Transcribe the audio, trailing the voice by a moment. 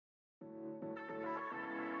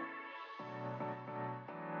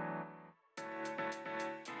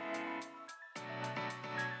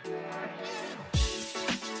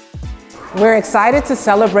We're excited to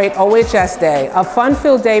celebrate OHS Day, a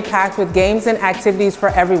fun-filled day packed with games and activities for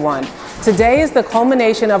everyone. Today is the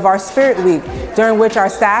culmination of our Spirit Week, during which our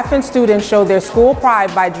staff and students show their school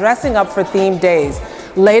pride by dressing up for themed days.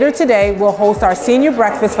 Later today, we'll host our senior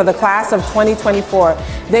breakfast for the class of 2024.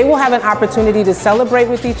 They will have an opportunity to celebrate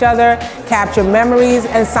with each other, capture memories,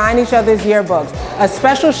 and sign each other's yearbooks. A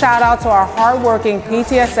special shout out to our hardworking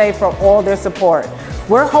PTSA for all their support.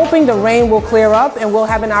 We're hoping the rain will clear up and we'll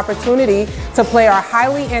have an opportunity to play our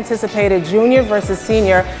highly anticipated junior versus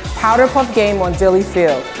senior powder puff game on Dilley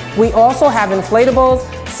Field. We also have inflatables,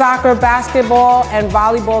 soccer, basketball, and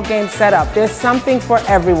volleyball games set up. There's something for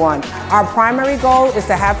everyone. Our primary goal is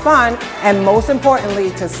to have fun and, most importantly,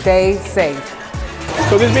 to stay safe.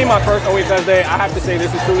 So this being my first OHS Day, I have to say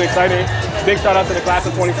this is truly exciting. Big shout out to the class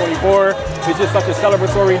of 2024. It's just such a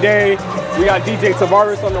celebratory day. We got DJ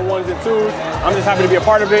Tavares on the ones and twos. I'm just happy to be a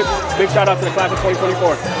part of it. Big shout out to the class of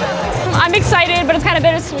 2024. I'm excited, but it's kind of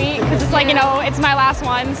bittersweet because it's like, you know, it's my last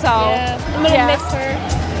one, so. Yeah, I'm gonna miss her.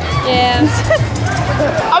 Yeah.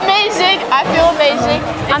 Amazing. I feel amazing.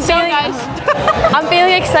 It's so nice. I'm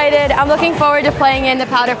feeling excited. I'm looking forward to playing in the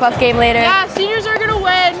powder puff game later. Yeah, seniors are gonna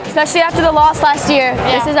win. Especially after the loss last year.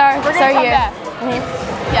 Yeah. This is our year.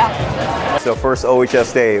 Yeah. So first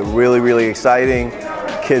OHS Day, really exciting.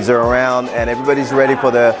 Kids are around and everybody's ready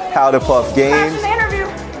for the powder puff games.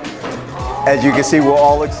 As you can see, we're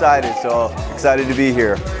all excited, so excited to be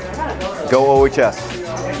here. Go OHS.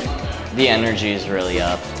 The energy is really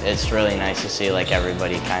up. It's really nice to see like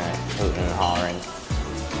everybody kind of hooting and hollering.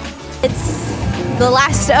 It's the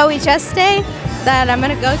last OHS Day that I'm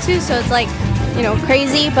gonna go to, so it's like, you know,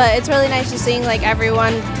 crazy, but it's really nice just seeing like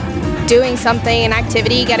everyone doing something, an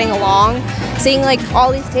activity, getting along, seeing like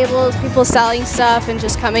all these tables, people selling stuff and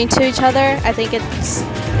just coming to each other. I think it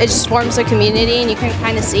just forms a community and you can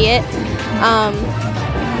kind of see it.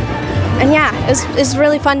 And yeah, it's a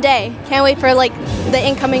really fun day. Can't wait for like the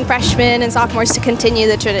incoming freshmen and sophomores to continue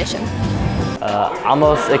the tradition. I'm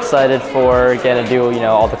most excited for getting to do, you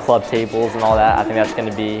know, all the club tables and all that. I think that's going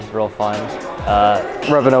to be real fun.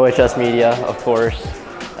 Repping OHS Media, of course.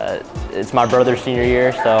 It's my brother's senior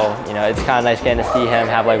year, so you know it's kind of nice getting to see him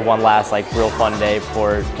have like one last like real fun day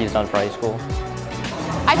before he's done for high school.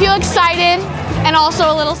 I feel excited and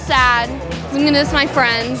also a little sad. I'm gonna miss my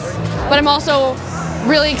friends, but I'm also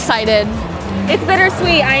really excited. It's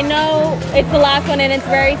bittersweet. I know it's the last one and it's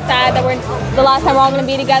very sad that we're the last time we're all going to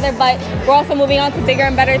be together, but we're also moving on to bigger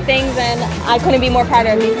and better things, and I couldn't be more proud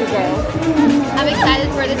of these two girls. I'm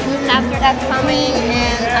excited for the student after that's coming,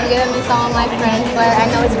 and I'm going to miss all my friends, but I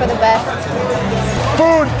know it's for the best.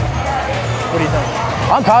 Food! What do you think?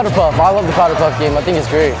 I'm powder puff. I love the powder puff game. I think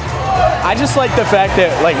it's great. I just like the fact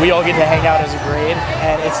that like we all get to hang out as a grade,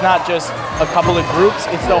 and it's not just a couple of groups,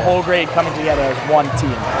 it's the whole grade coming together as one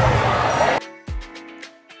team.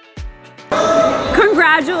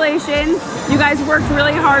 Congratulations, you guys worked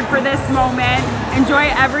really hard for this moment. Enjoy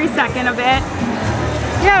every second of it.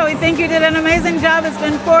 Yeah, we think you did an amazing job. It's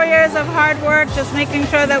been 4 years of hard work, just making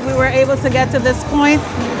sure that we were able to get to this point.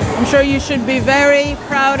 I'm sure you should be very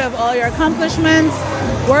proud of all your accomplishments.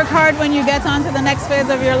 Work hard when you get on to the next phase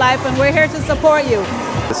of your life, and we're here to support you.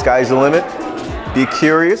 The sky's the limit. Be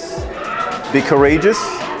curious, be courageous,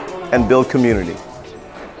 and build community.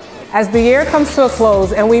 As the year comes to a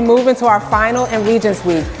close and we move into our final and Regents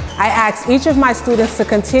Week, I ask each of my students to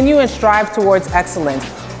continue and strive towards excellence.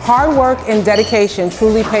 Hard work and dedication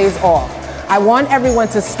truly pays off. I want everyone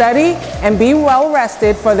to study and be well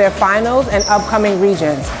rested for their finals and upcoming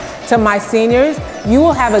Regents. To my seniors, you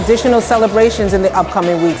will have additional celebrations in the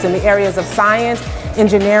upcoming weeks in the areas of science,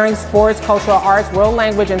 engineering, sports, cultural arts, world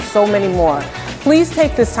language, and so many more. Please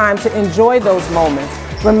take this time to enjoy those moments.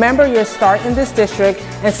 Remember your start in this district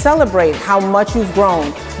and celebrate how much you've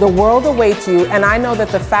grown. The world awaits you, and I know that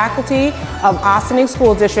the faculty of Ossining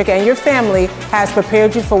School District and your family has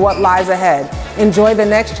prepared you for what lies ahead. Enjoy the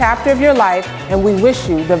next chapter of your life, and we wish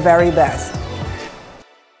you the very best.